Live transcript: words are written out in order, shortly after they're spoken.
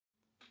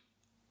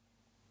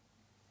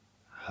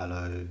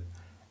Hello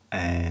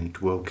and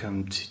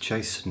welcome to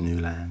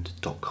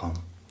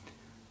jasonnewland.com.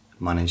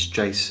 My name is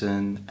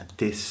Jason and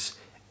this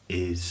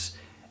is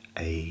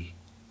a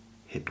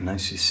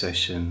hypnosis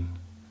session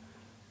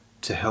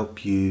to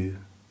help you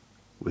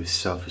with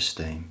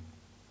self-esteem.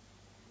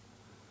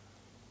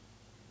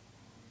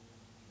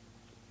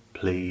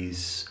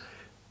 Please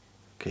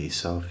get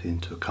yourself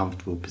into a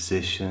comfortable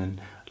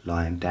position,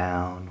 lying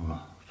down or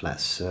a flat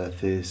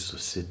surface or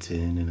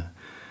sitting in a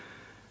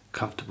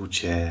comfortable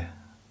chair.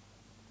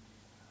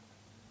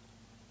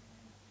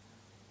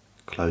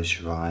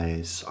 Close your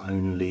eyes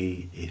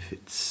only if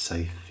it's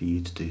safe for you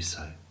to do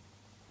so.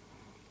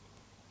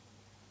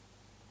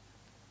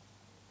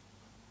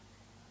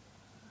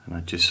 And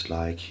I'd just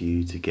like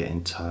you to get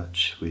in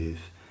touch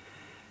with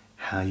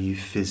how you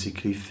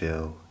physically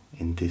feel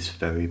in this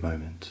very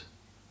moment.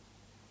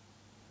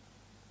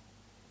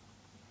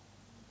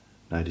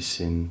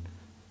 Noticing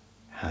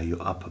how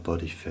your upper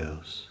body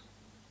feels.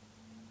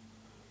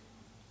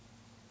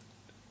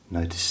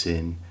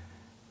 Noticing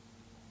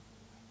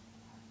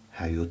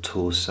how your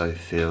torso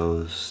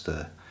feels,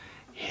 the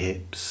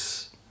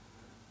hips,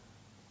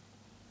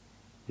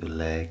 your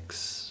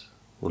legs,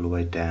 all the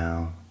way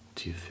down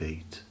to your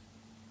feet.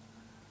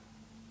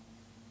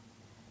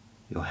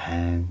 Your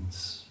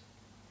hands,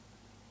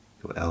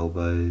 your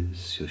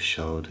elbows, your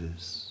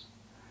shoulders.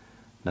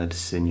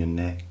 Noticing your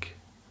neck,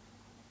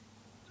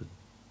 the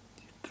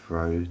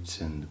throat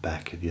and the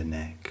back of your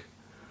neck.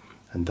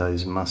 And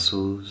those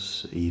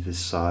muscles either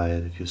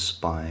side of your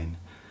spine,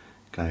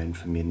 going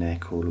from your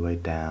neck all the way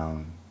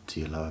down to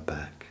your lower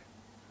back.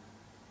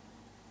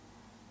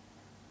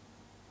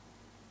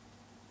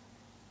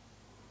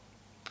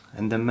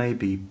 And there may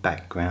be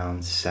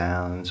background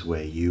sounds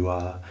where you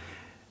are.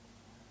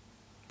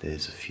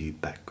 There's a few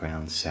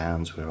background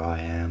sounds where I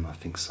am. I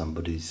think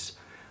somebody's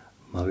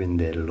mowing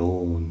their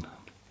lawn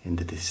in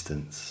the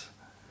distance,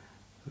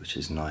 which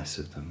is nice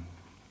of them.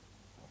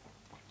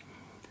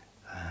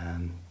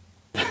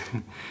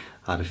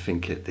 I'd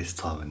think at this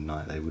time of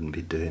night they wouldn't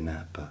be doing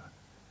that, but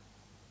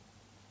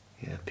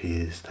it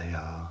appears they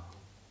are.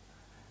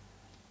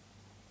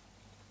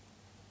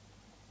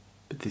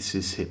 But this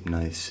is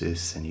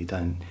hypnosis and you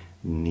don't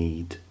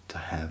need to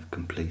have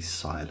complete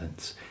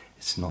silence.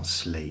 It's not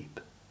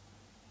sleep.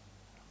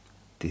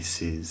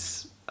 This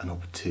is an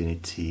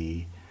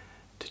opportunity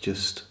to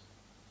just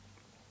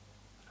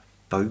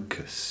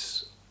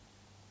focus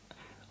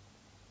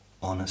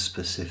on a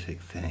specific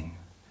thing.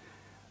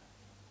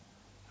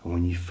 And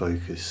when you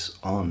focus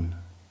on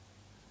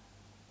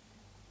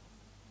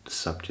the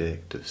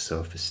subject of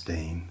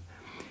self-esteem,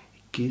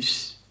 it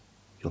gives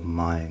your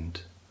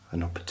mind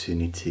an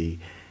opportunity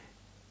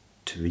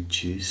to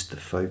reduce the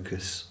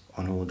focus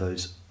on all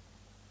those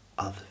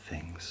other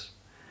things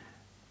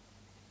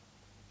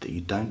that you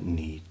don't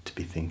need to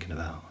be thinking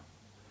about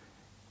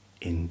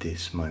in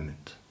this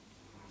moment.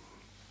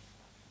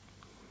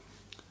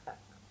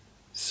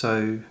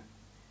 So,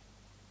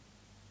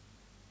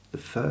 the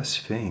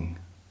first thing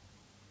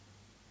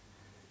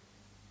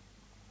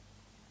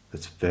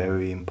that's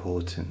very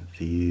important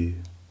for you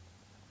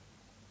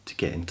to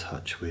get in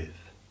touch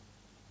with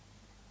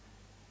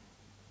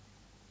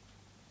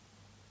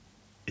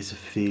is a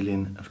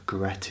feeling of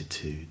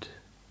gratitude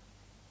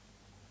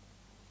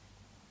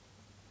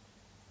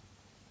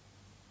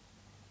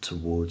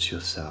towards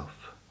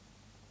yourself.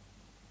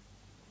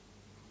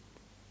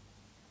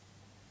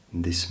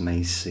 And this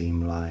may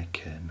seem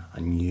like an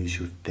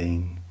unusual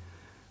thing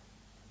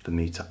for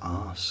me to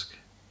ask.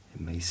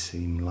 It may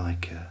seem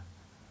like a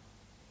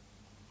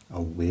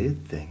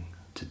weird thing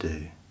to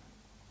do.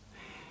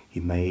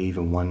 You may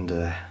even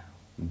wonder,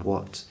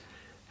 what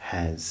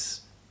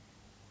has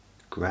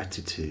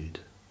gratitude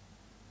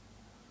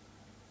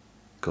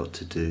got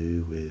to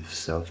do with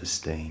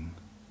self-esteem?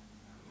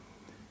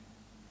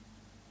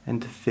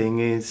 And the thing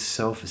is,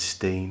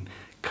 self-esteem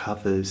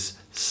covers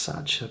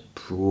such a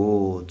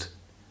broad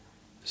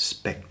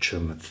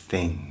spectrum of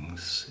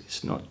things.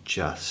 It's not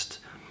just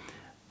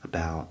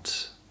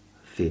about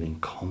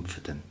feeling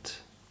confident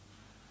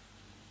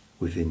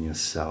within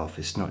yourself.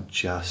 It's not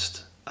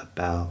just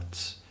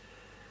about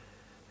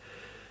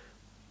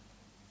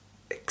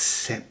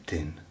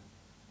accepting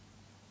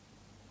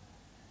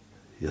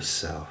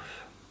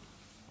yourself.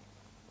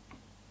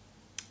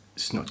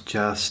 It's not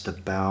just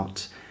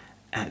about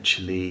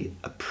actually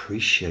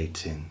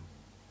appreciating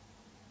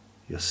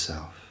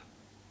yourself.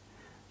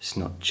 It's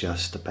not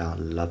just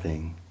about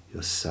loving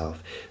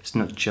yourself. It's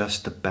not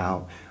just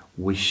about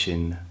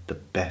wishing the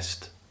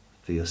best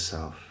for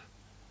yourself.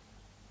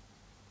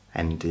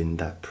 And in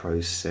that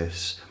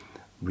process,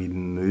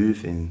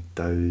 removing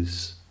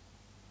those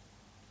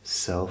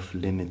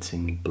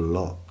self-limiting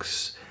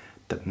blocks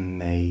that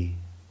may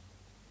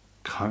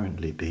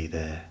currently be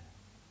there.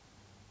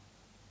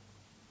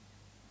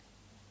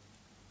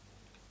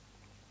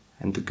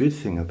 And the good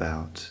thing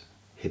about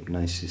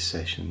hypnosis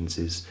sessions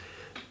is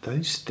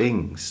those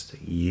things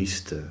that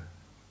used to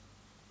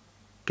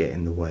get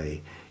in the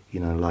way,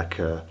 like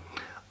a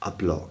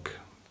block.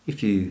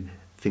 If you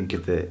think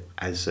of it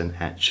as an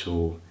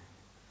actual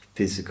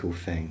physical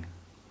thing,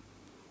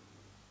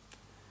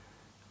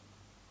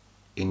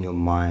 in your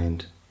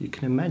mind, you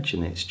can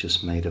imagine it's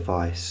just made of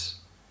ice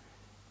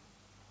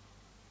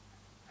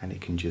and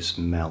it can just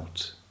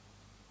melt.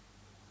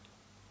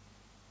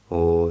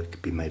 Or it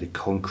could be made of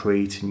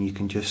concrete and you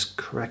can just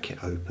crack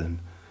it open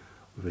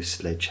with a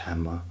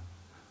sledgehammer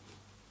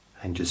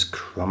and just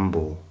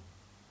crumble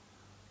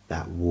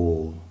that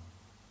wall.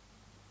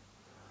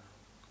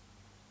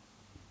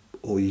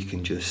 Or you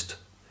can just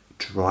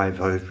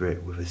drive over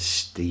it with a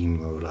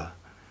steamroller,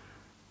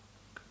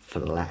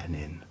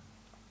 flattening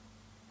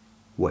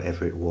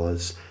whatever it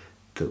was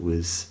that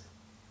was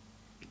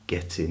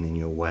getting in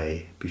your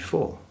way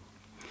before.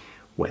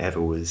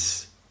 Whatever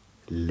was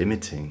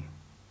limiting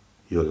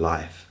your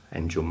life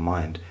and your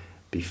mind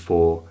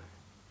before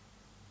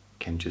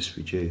can just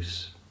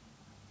reduce.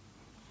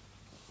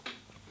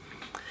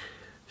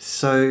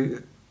 So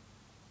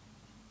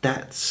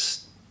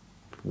that's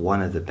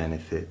one of the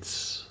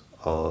benefits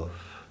of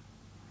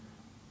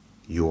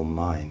your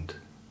mind,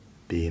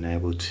 being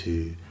able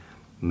to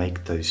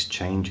make those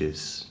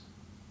changes.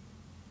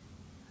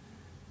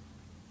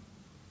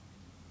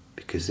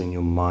 Because in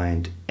your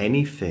mind,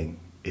 anything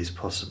is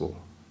possible,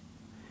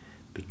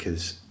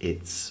 because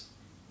it's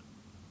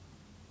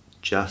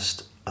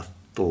just a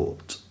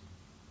thought.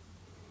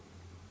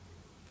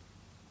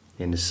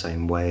 In the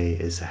same way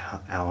as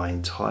our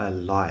entire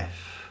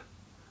life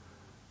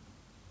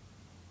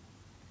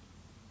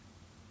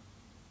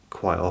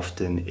quite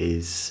often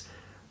is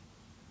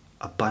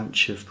a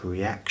bunch of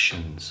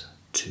reactions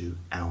to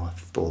our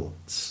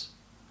thoughts,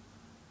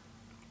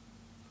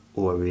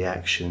 or a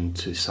reaction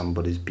to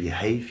somebody's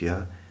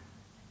behavior,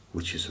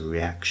 which is a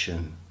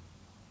reaction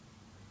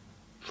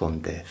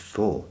from their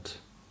thought.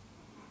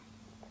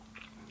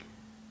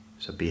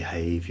 So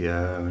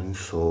behavior and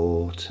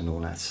thought and all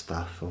that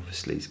stuff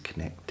obviously is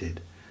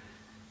connected.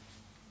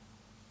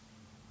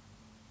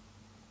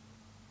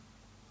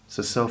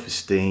 So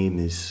self-esteem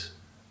is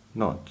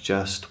not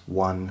just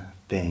one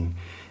thing,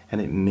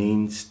 and it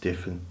means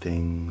different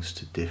things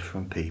to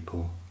different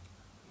people.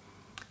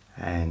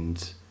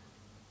 And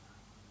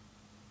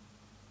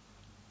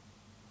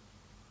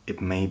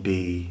it may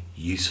be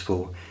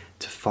useful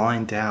to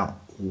find out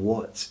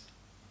what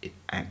it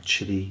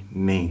actually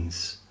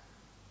means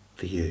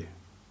for you.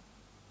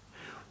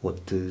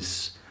 What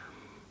does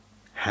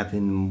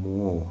having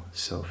more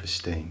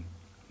self-esteem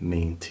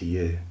mean to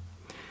you?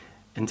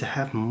 And to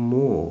have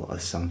more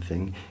of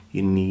something,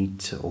 you need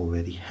to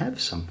already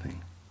have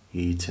something.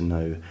 You need to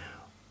know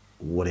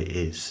what it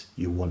is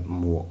you want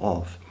more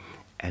of.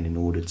 And in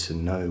order to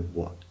know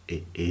what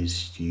it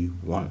is you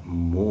want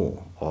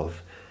more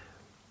of,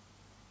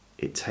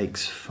 it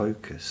takes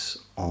focus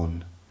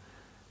on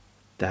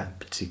that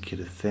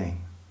particular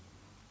thing.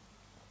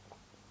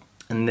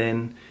 And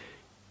then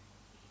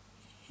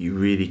you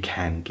really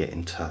can get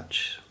in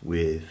touch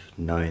with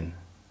knowing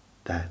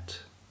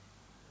that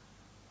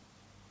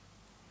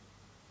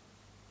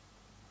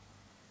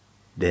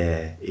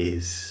there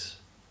is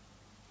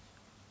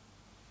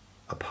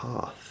a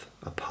path,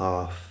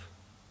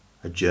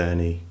 a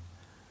journey,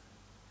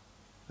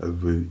 a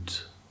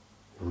route,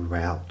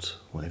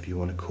 whatever you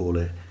want to call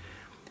it,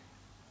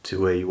 to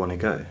where you want to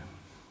go.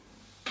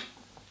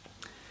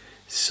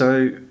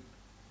 So,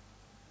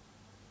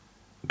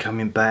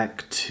 coming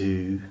back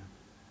to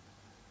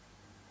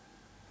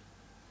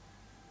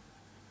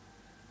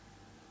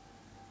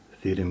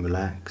feeling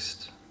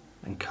relaxed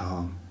and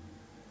calm.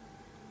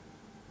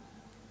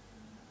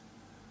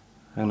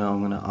 And I'm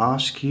going to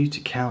ask you to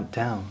count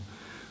down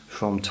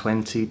from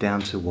 20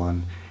 down to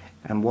 1.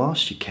 And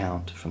whilst you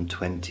count from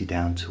 20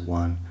 down to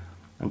 1,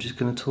 I'm just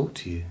going to talk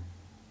to you.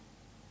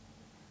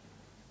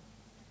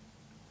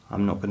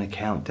 I'm not going to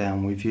count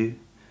down with you.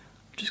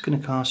 I'm just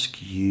going to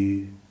ask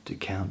you to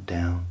count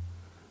down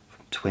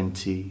from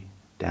 20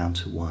 down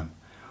to 1.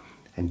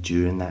 And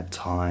during that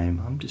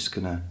time, I'm just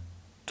going to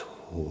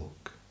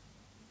talk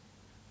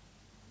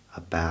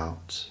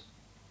about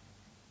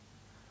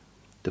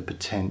the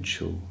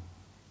potential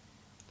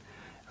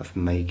of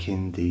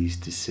making these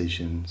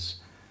decisions,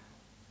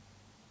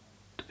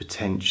 the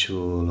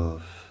potential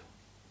of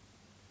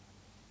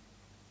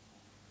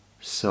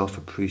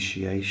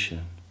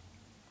self-appreciation,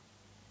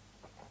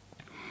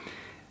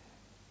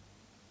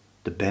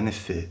 the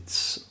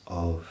benefits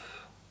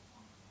of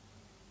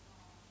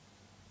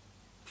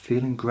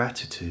feeling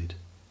gratitude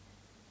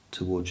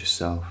towards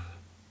yourself,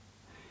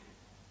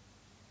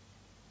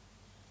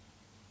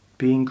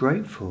 being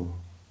grateful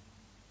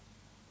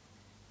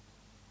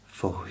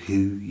for who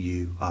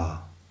you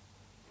are,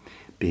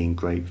 being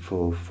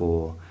grateful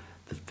for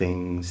the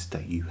things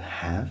that you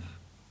have,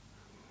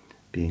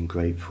 being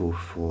grateful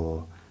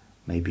for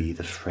maybe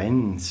the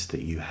friends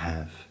that you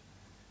have,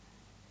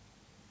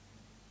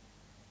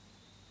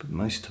 but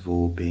most of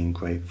all being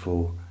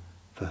grateful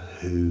for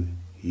who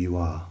you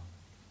are.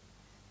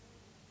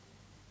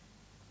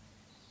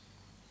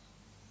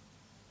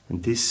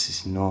 And this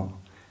is not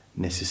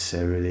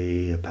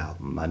necessarily about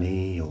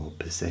money or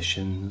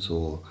possessions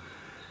or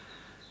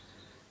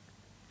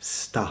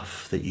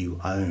stuff that you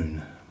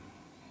own.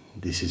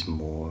 This is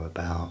more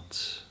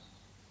about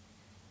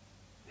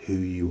who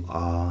you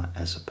are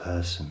as a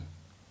person,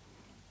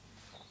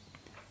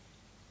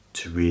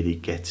 to really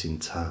get in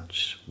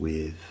touch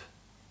with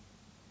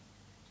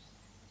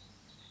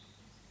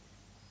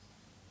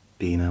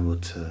being able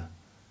to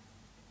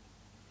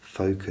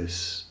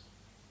focus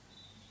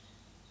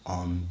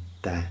on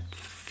that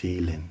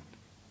feeling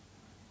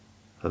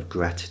of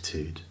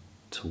gratitude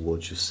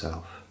towards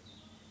yourself.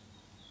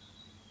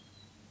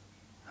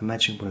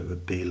 Imagine what it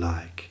would be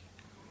like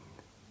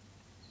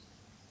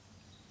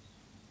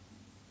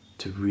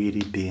to really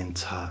be in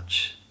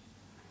touch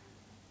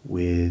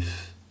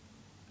with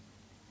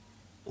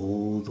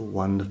all the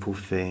wonderful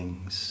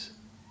things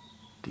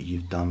that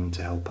you've done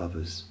to help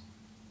others.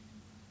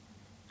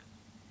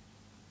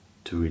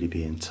 To really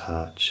be in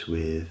touch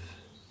with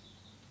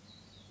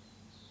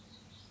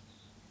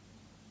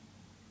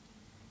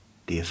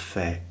the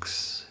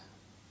effects,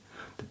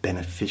 the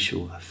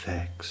beneficial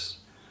effects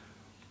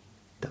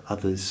that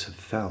others have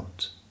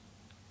felt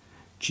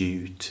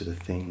due to the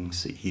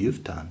things that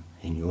you've done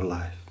in your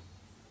life.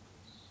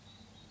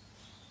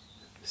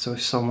 So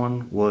if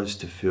someone was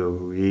to feel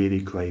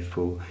really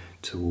grateful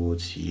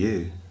towards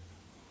you,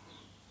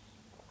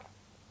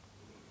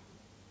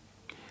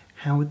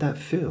 how would that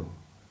feel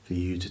for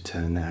you to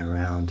turn that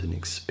around and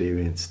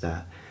experience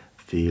that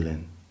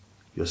feeling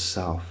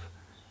yourself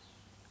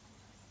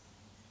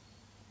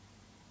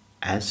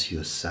as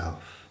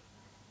yourself,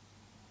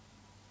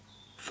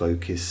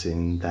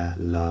 focusing that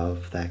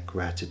love, that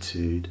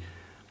gratitude,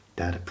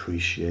 that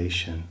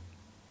appreciation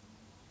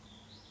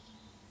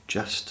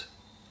just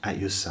at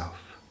yourself?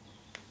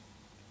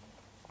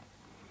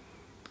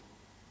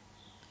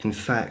 In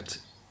fact,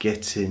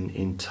 getting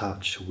in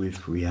touch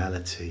with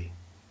reality,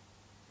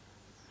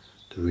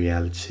 the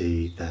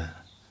reality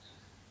that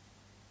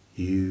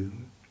you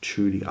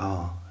truly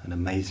are an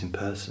amazing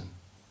person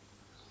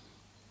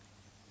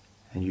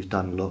and you've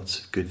done lots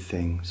of good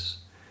things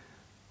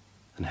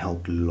and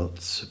helped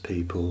lots of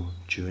people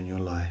during your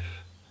life,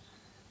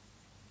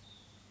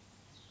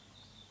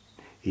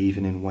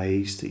 even in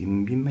ways that you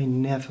may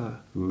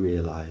never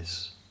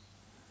realize.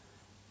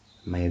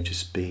 It may have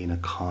just been a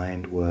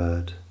kind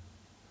word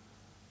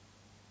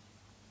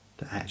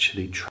that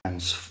actually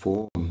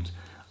transformed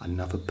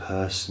another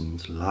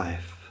person's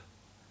life,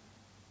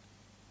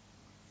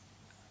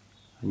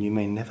 and you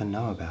may never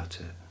know about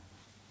it.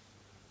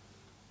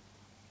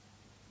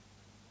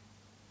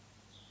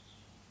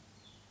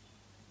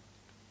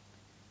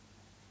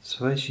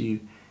 So as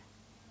you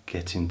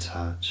get in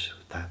touch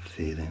with that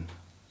feeling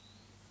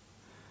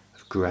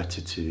of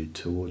gratitude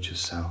towards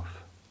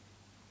yourself,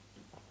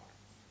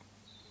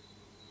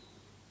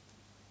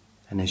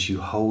 and as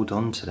you hold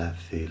on to that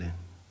feeling,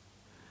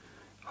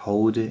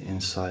 hold it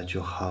inside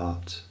your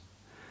heart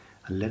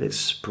and let it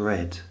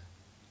spread.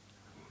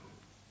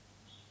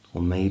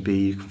 Or maybe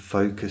you can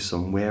focus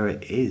on where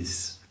it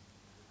is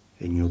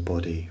in your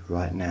body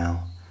right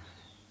now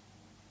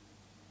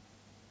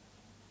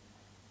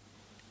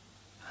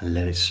and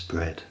let it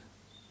spread.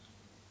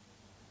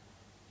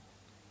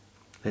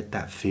 Let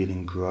that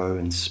feeling grow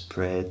and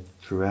spread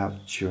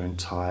throughout your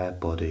entire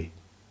body.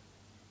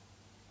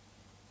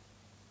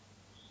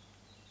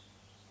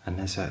 And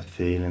as that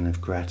feeling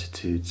of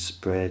gratitude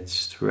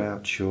spreads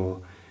throughout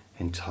your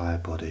entire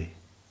body,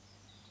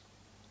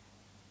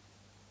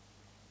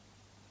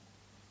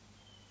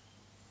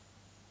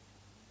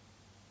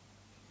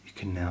 you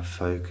can now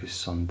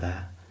focus on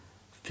that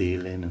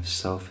feeling of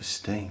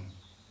self-esteem.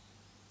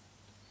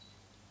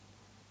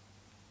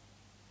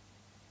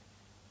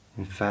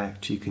 In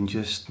fact, you can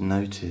just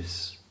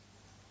notice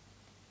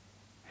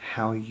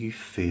how you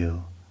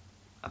feel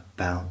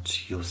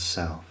about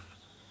yourself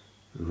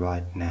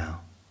right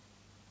now.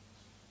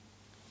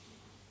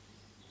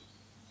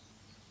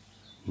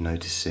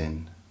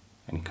 Noticing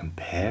and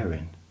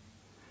comparing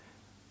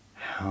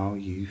how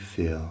you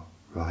feel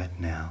right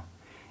now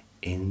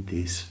in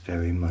this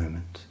very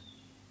moment.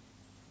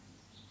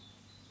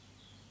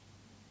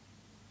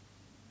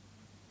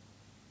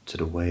 To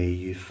the way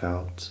you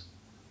felt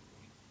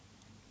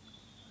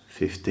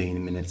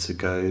 15 minutes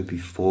ago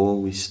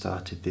before we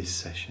started this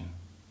session.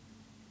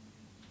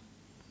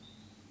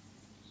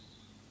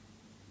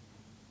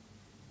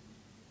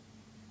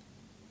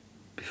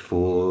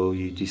 Before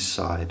you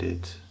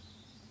decided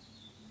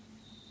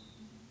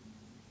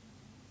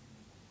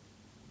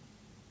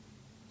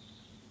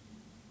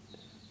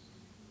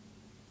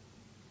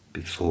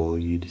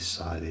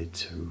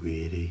to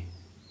really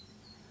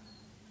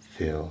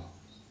feel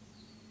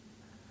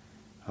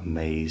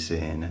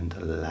amazing and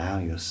allow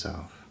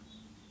yourself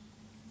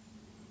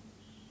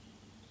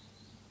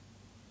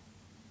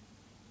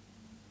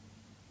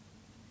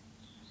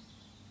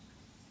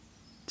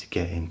to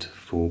get into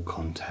full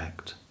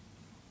contact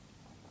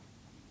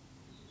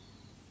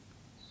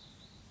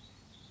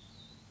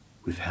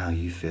with how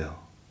you feel,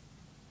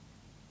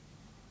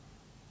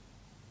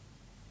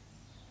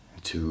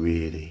 and to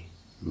really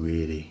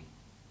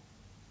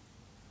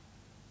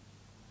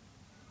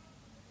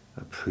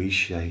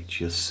appreciate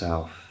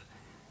yourself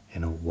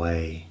in a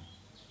way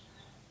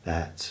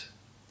that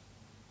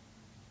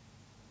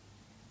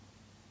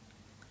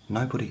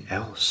Nobody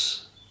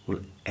else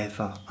will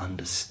ever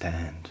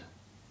understand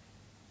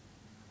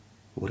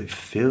what it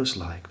feels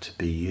like to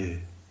be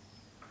you,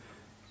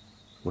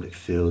 what it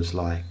feels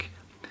like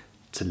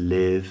to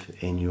live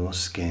in your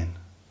skin,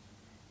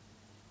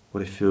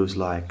 what it feels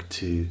like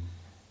to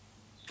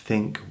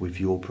think with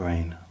your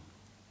brain,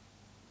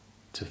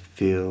 to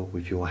feel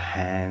with your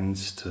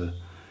hands, to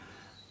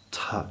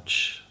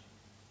touch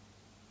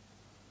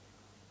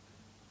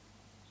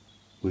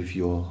with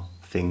your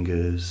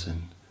fingers,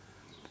 and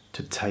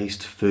to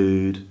taste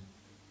food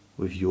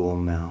with your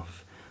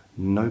mouth.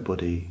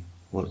 Nobody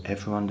will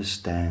ever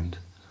understand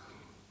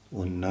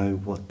or know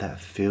what that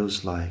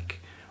feels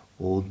like,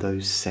 all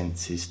those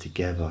senses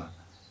together,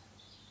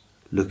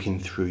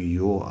 looking through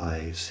your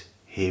eyes,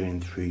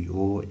 hearing through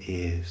your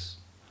ears.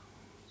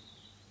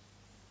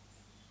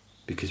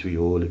 Because we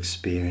all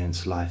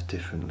experience life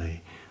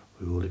differently,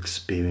 we all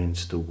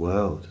experience the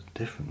world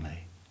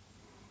differently.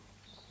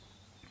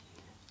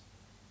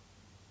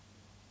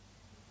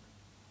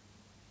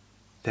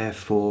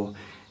 Therefore,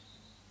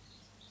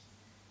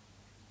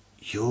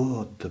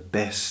 you're the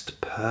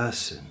best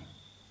person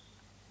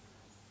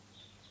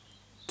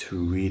to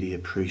really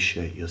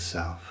appreciate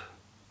yourself.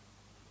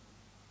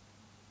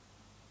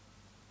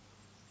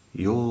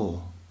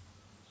 You're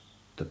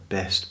the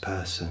best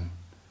person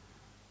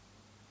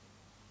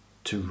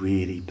to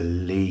really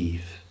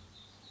believe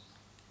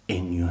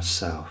in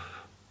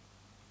yourself.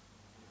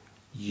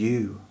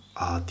 You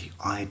are the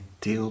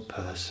ideal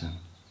person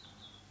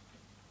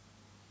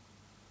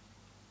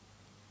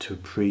to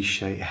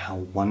appreciate how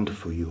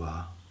wonderful you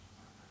are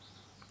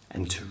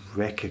and to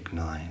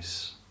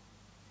recognize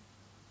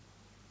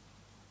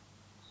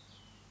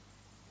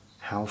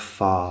how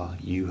far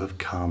you have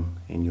come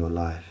in your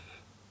life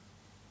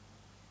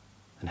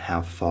and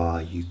how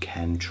far you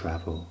can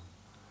travel,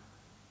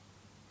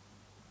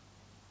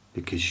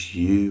 because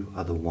you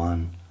are the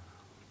one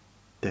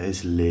that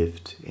has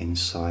lived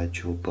inside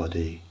your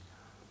body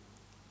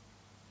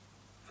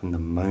from the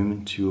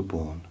moment you were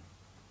born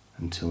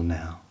until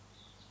now.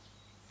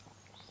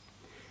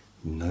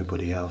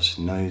 Nobody else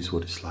knows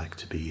what it's like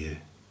to be you.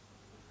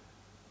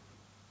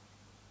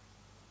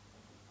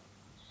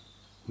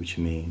 Which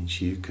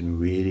means you can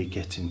really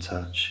get in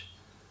touch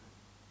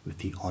with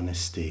the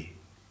honesty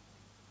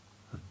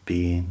of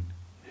being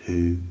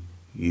who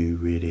you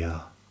really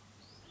are.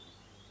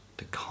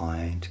 The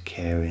kind,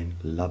 caring,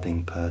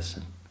 loving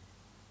person.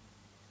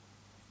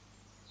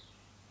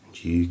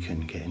 And you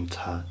can get in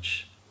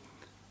touch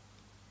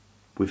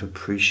with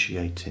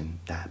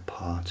appreciating that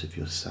part of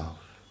yourself.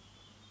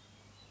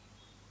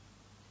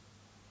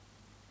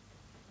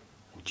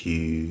 And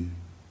you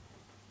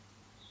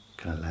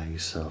can allow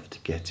yourself to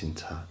get in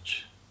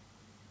touch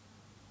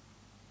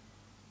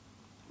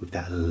with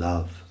that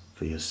love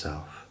for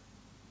yourself,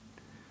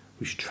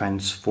 which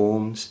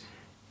transforms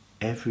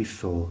every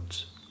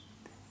thought,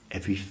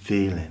 every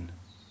feeling,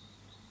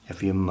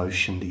 every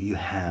emotion that you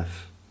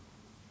have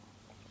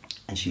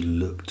as you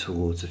look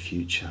towards the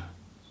future.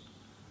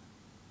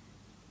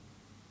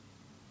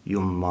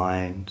 Your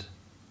mind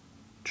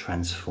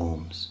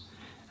transforms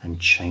and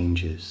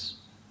changes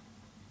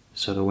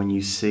so that when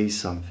you see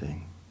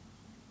something,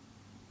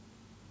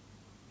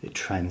 it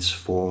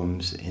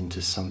transforms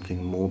into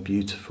something more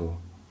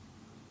beautiful.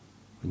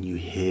 When you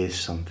hear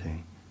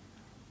something,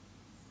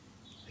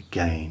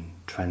 again,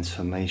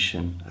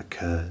 transformation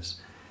occurs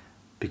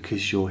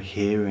because you're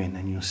hearing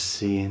and you're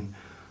seeing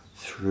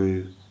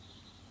through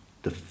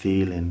the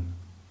feeling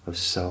of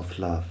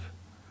self-love,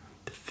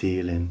 the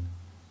feeling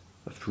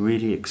of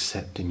really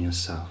accepting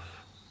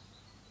yourself,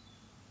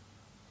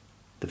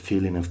 the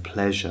feeling of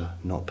pleasure,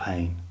 not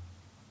pain,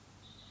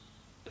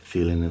 the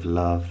feeling of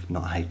love,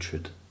 not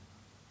hatred.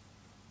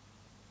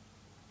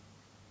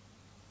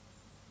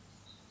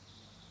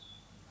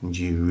 And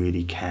you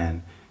really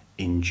can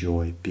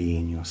enjoy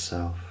being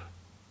yourself.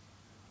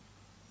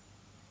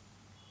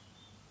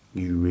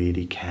 You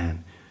really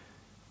can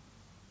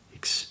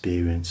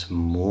experience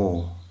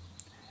more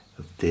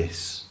of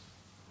this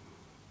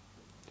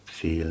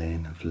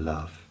feeling of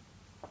love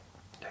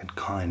and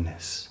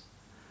kindness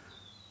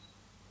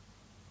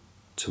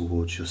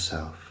towards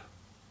yourself,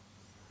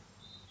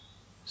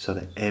 so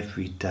that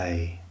every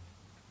day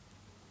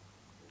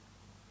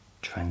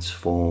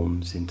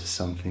transforms into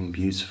something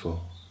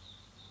beautiful.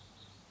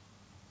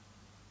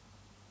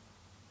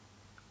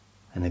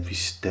 And every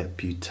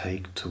step you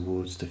take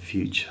towards the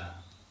future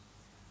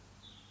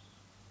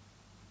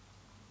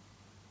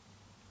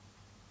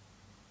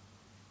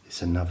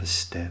is another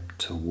step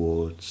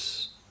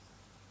towards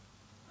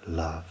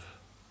love.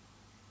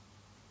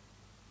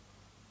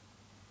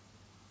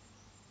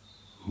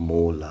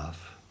 More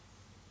love.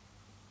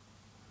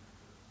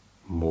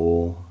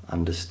 More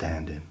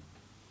understanding.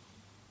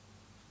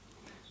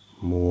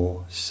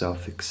 More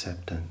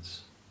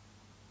self-acceptance.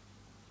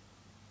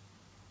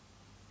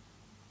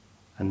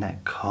 And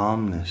that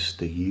calmness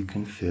that you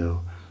can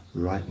feel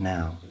right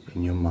now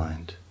in your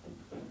mind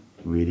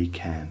really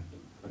can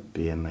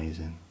be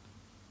amazing.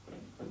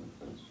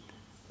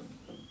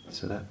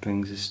 So that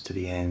brings us to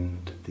the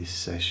end of this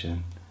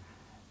session.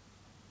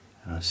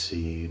 and I'll see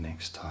you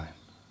next time.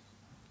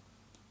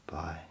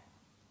 Bye.